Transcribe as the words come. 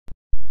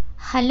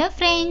Hello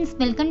friends,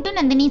 welcome to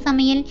Nandini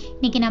சமையல்.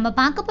 இன்றைக்கி நம்ம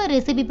பார்க்க போகிற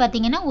ரெசிபி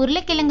பார்த்திங்கன்னா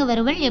உருளைக்கிழங்கு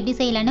வறுவல் எப்படி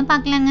செய்யலான்னு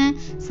பார்க்கலாங்க.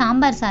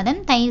 சாம்பார்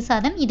சாதம், தயிர்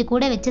சாதம் இது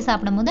கூட வச்சு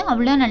சாப்பிடும்போது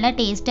அவ்வளோ நல்லா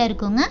டேஸ்ட்டாக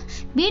இருக்குங்க.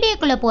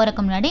 வீடியோக்குள்ளே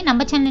போகிறக்கு முன்னாடி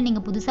நம்ம சேனல்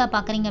நீங்கள் புதுசாக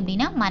பார்க்குறீங்க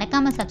அப்படின்னா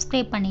மறக்காமல்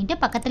சப்ஸ்கிரைப் பண்ணிவிட்டு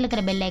பக்கத்தில்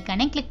இருக்கிற பெல்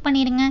ஐக்கானை கிளிக்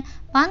பண்ணிடுங்க.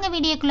 வாங்க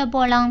வீடியோக்குள்ளே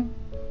போகலாம்.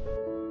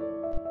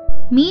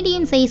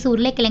 மீடியம் சைஸ்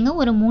உருளைக்கிழங்கு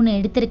ஒரு 3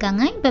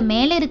 எடுத்துருக்காங்க. இப்போ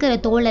மேலே இருக்கிற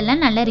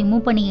தோலெல்லாம் நல்லா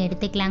ரிமூவ் பண்ணி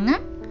எடுத்துக்கலாங்க.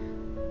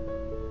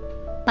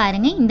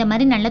 பாருங்க, இந்த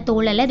மாதிரி நல்ல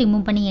தோலெல்லாம்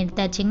ரிமூவ் பண்ணி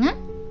எடுத்தாச்சுங்க.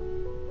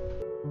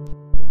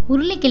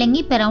 உருளைக்கிழங்கு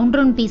இப்போ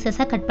ரவுண்ட்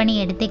பீசஸாக கட் பண்ணி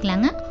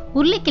எடுத்துக்கலாங்க.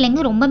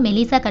 உருளைக்கிழங்கு ரொம்ப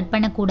மெலிசாக கட்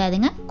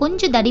பண்ணக்கூடாதுங்க.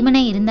 கொஞ்சம்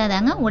தடிமனாக இருந்தால்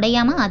தாங்க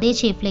உடையாமல் அதே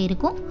ஷேப்பில்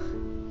இருக்கும்.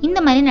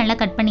 இந்த மாதிரி நல்லா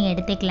கட் பண்ணி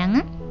எடுத்துக்கலாங்க.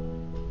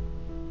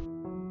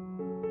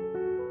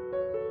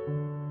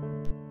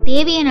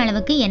 தேவையான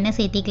அளவுக்கு எண்ணெய்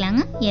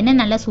சேர்த்திக்கலாங்க. எண்ணெய்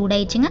நல்லா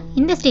சூடாயிடுச்சுங்க.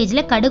 இந்த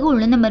ஸ்டேஜில் கடுகு,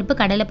 உளுந்தம்பருப்பு,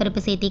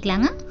 கடலைப்பருப்பு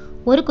சேர்த்திக்கலாங்க.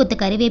 ஒரு கொத்து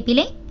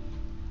கறிவேப்பிலை,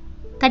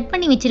 கட்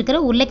பண்ணி வச்சிருக்கிற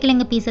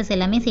உருளைக்கிழங்கு பீசஸ்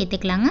எல்லாமே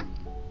சேர்த்துக்கலாங்க.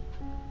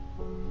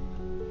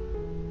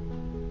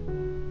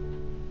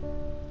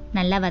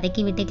 நல்லா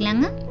வதக்கி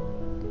விட்டுக்கலாங்க.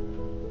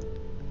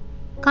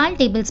 1/4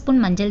 டேபிள் ஸ்பூன்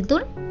மஞ்சள்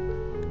தூள்,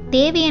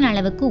 தேவையான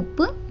அளவுக்கு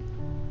உப்பு,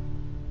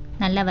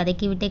 நல்லா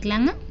வதக்கி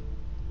விட்டுக்கலாங்க.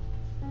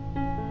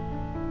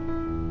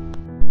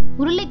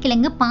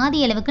 உருளைக்கிழங்கு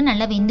பாதி அளவுக்கு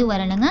நல்லா வெந்து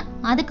வரணுங்க.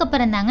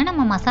 அதுக்கப்புறம் தாங்க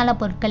நம்ம மசாலா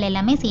பொருட்கள்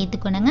எல்லாமே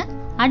சேர்த்துக்கணுங்க.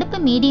 அடுப்பு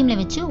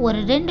மீடியமில் வச்சு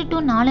ஒரு 2 to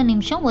 4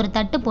 நிமிஷம் ஒரு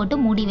தட்டு போட்டு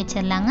மூடி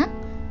வச்சிடலாங்க.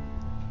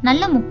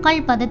 நல்ல 3/4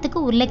 பதத்துக்கு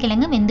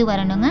உருளைக்கிழங்கு வெந்து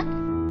வரணுங்க.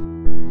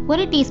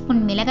 1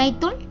 டீஸ்பூன்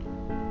மிளகாய்த்தூள்,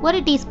 1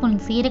 டீஸ்பூன்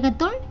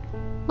சீரகத்தூள்,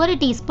 1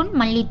 டீஸ்பூன்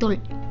மல்லித்தூள்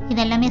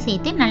இதெல்லாமே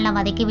சேர்த்து நல்லா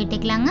வதக்கி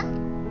விட்டுக்கலாங்க.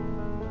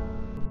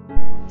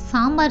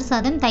 சாம்பார்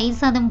சாதம், தயிர்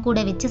சாதம்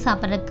கூட வச்சு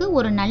சாப்பிட்றதுக்கு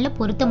ஒரு நல்ல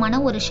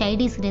பொருத்தமான ஒரு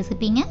சைடிஷ்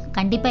ரெசிபிங்க.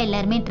 கண்டிப்பாக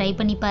எல்லாருமே ட்ரை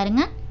பண்ணி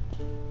பாருங்க.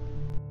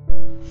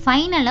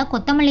 ஃபைனலாக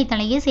கொத்தமல்லி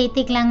தலையை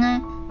சேர்த்துக்கலாங்க.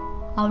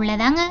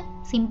 அவ்வளோதாங்க,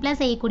 சிம்பிளாக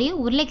செய்யக்கூடிய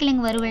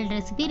உருளைக்கிழங்கு வறுவல்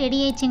ரெசிபி ரெடி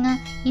ஆயிடுச்சுங்க.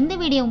 இந்த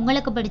வீடியோ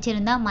உங்களுக்கு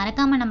பிடிச்சிருந்தா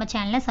மறக்காமல் நம்ம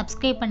சேனலை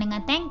சப்ஸ்கிரைப்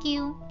பண்ணுங்கள்.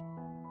 தேங்க்யூ.